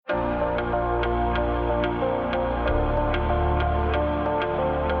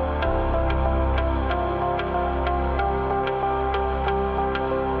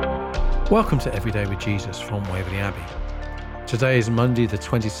Welcome to Everyday with Jesus from Waverley Abbey. Today is Monday the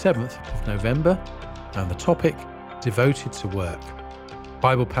 27th of November and the topic, Devoted to Work.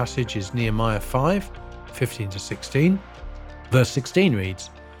 Bible passage is Nehemiah 5, 15-16. Verse 16 reads,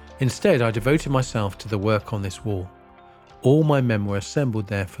 "Instead I devoted myself to the work on this wall. All my men were assembled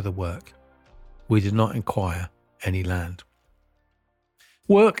there for the work. We did not acquire any land."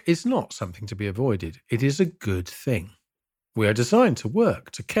 Work is not something to be avoided. It is a good thing. We are designed to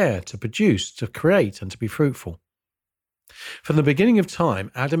work, to care, to produce, to create, and to be fruitful. From the beginning of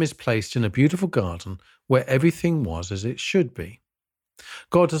time, Adam is placed in a beautiful garden where everything was as it should be.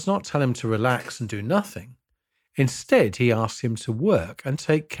 God does not tell him to relax and do nothing. Instead, he asks him to work and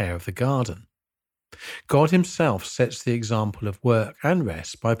take care of the garden. God himself sets the example of work and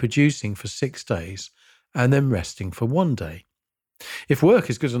rest by producing for 6 days and then resting for 1 day. If work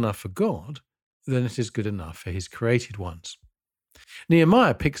is good enough for God, then it is good enough for his created ones.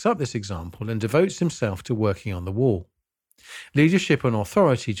 Nehemiah picks up this example and devotes himself to working on the wall. Leadership and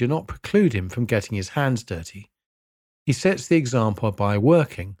authority do not preclude him from getting his hands dirty. He sets the example by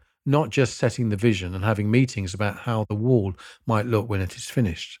working, not just setting the vision and having meetings about how the wall might look when it is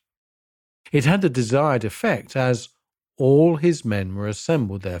finished. It had the desired effect as all his men were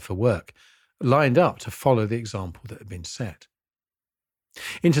assembled there for work, lined up to follow the example that had been set.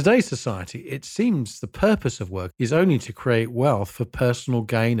 In today's society, it seems the purpose of work is only to create wealth for personal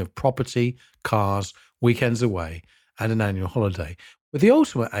gain of property, cars, weekends away, and an annual holiday, with the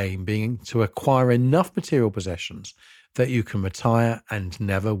ultimate aim being to acquire enough material possessions that you can retire and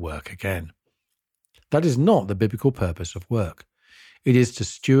never work again. That is not the biblical purpose of work. It is to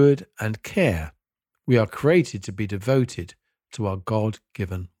steward and care. We are created to be devoted to our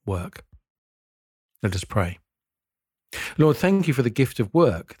God-given work. Let us pray. Lord, thank you for the gift of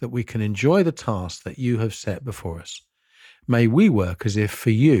work, that we can enjoy the task that you have set before us. May we work as if for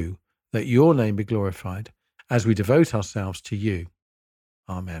you, that your name be glorified, as we devote ourselves to you.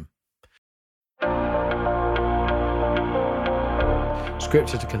 Amen.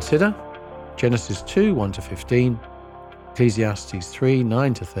 Scripture to consider: Genesis 2, 1-15, Ecclesiastes 3,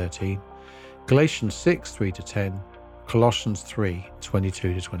 9-13, Galatians 6, 3-10, Colossians 3,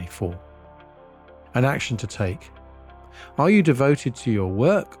 22-24. An action to take. Are you devoted to your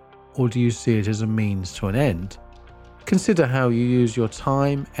work, or do you see it as a means to an end? Consider how you use your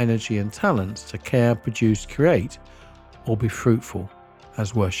time, energy, and talents to care, produce, create, or be fruitful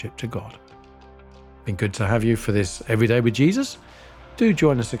as worship to God. Been good to have you for this Everyday with Jesus. Do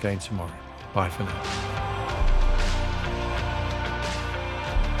join us again tomorrow. Bye for now.